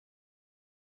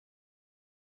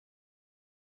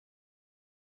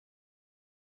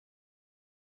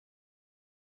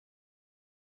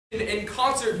In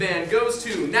concert band goes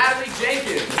to Natalie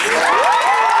Jenkins.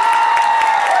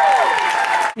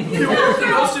 The award for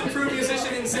most improved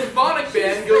musician in symphonic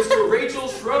band goes to Rachel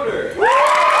Schroeder. The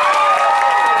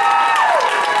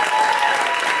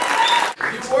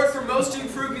award for most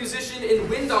improved musician in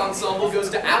wind ensemble goes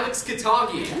to Alex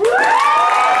Katagi.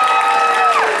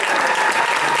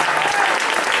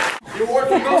 The award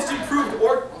for most improved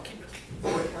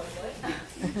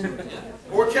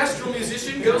orchestral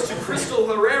musician goes to Crystal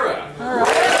Herrera.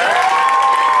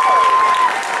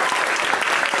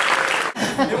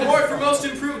 The award for most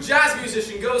improved jazz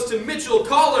musician goes to Mitchell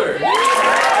Collard. The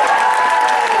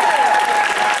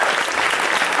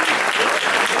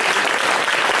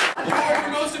award for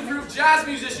most improved jazz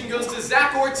musician goes to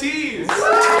Zach Ortiz.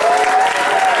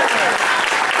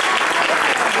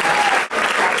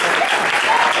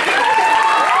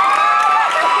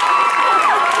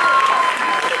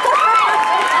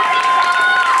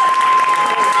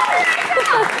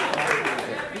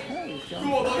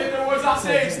 Cool, they'll get their awards off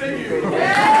stage, thank you.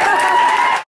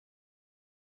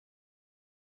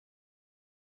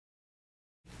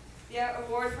 The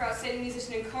award for Outstanding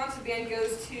Musician in Concert Band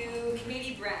goes to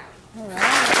Katie Brown. All right.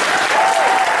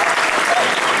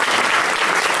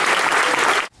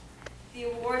 The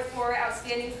award for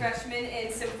Outstanding Freshman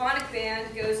in Symphonic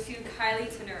Band goes to Kylie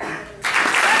Tenura.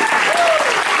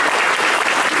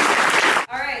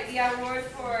 Alright, the award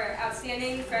for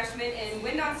Outstanding Freshman in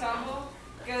Wind Ensemble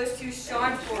goes to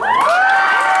Sean Ford.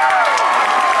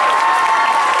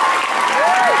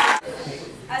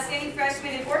 Outstanding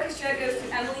Freshman in Orchestra goes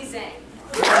to Emily Zhang.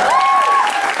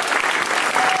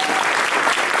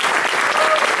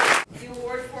 The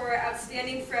award for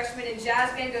Outstanding Freshman in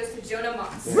Jazz Band goes to Jonah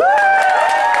Moss.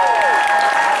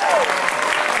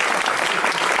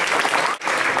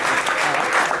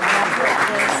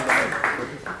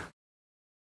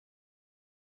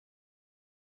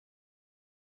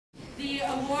 The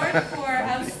award for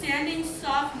Outstanding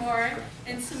Sophomore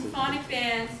in Symphonic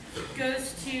Band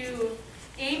goes to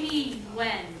Amy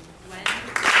Wen.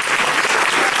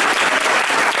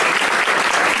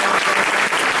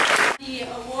 The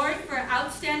award for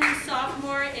Outstanding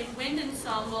Sophomore in Wind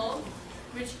Ensemble,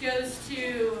 which goes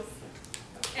to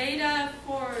Ada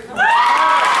Ford.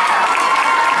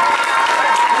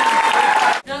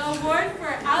 The award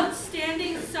for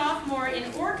Outstanding Sophomore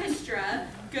in Orchestra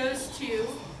goes to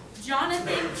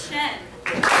Jonathan Chen.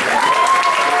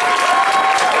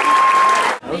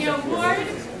 The award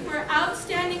for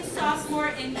Outstanding Sophomore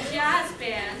in Jazz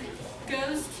Band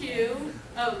goes to,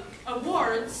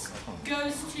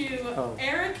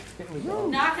 Eric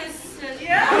Nakas.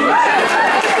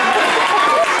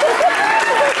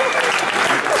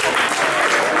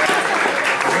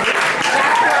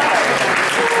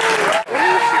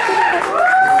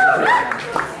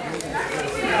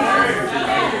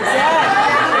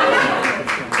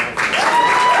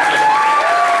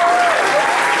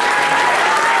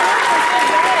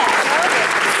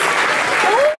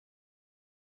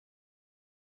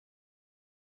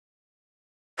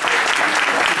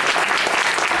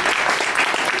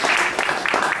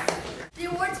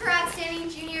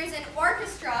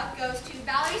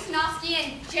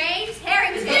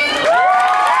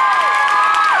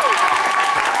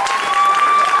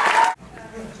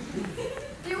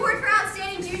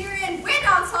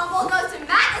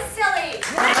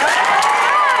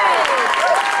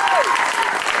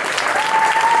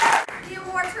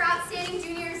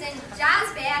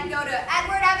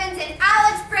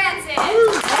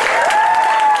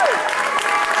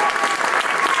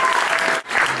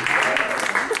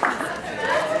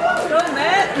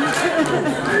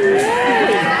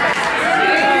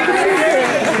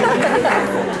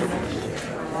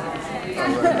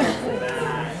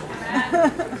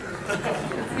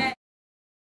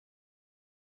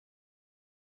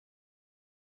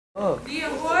 The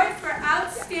award for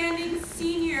Outstanding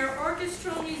Senior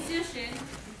Orchestral Musician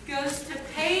goes to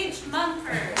Paige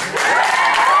Mumford.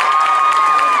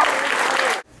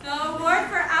 The award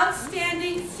for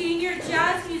Outstanding Senior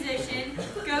Jazz Musician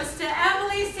goes to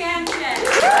Emily Sanchez.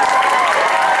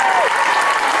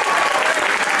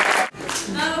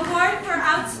 The award for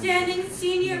Outstanding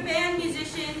Senior Band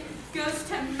Musician goes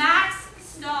to Max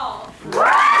Stahl.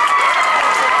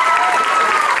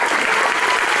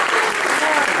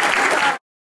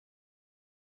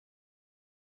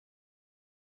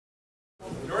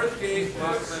 Northgate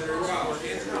Lost Letters for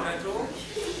Instrumental,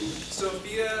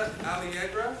 Sophia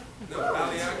Aliaga.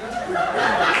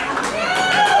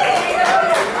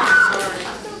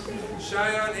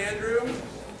 Cheyenne Andrew,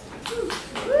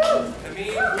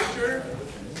 Amin Butcher,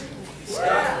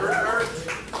 Scott Burkhart,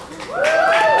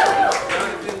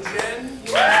 Jonathan Jen,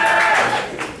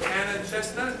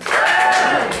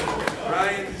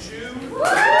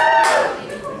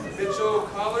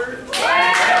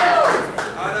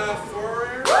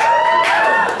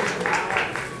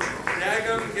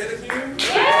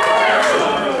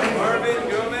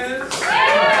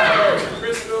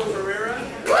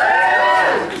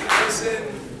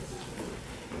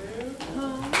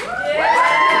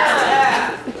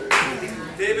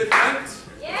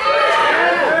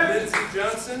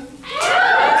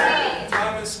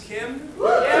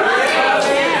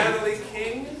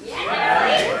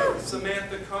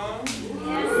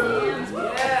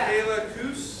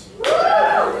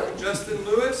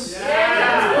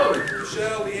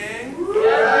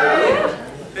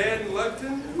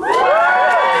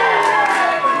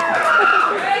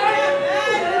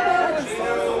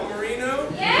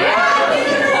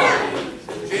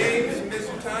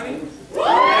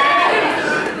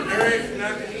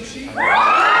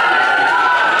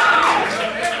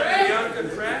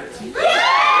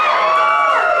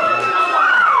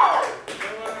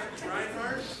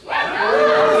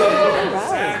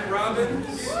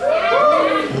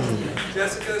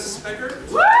 Stecker.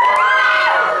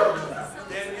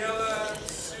 Daniela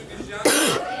Sugajan.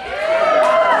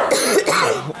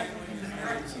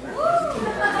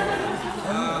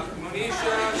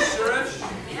 Monisha Suresh.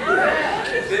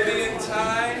 Vivian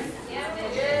Ty.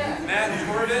 Matt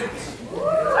Corbett.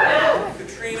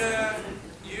 Katrina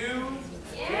Yu.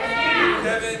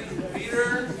 Kevin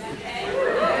Peter.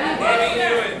 Amy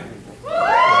Ewan.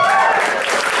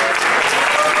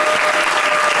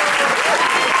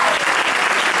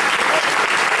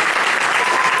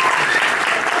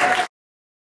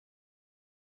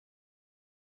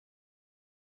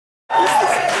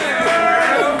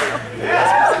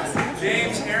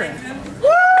 James Harrington.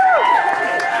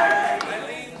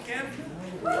 Eileen Kemp.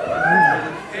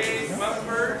 Paige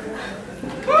Mumford.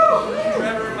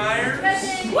 Trevor Myers.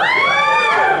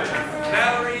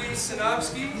 Valerie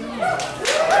Sinofsky.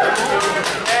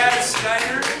 Ed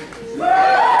Steiner.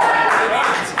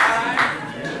 Anita Ty.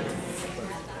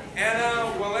 Anna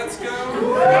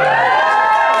Waletsko.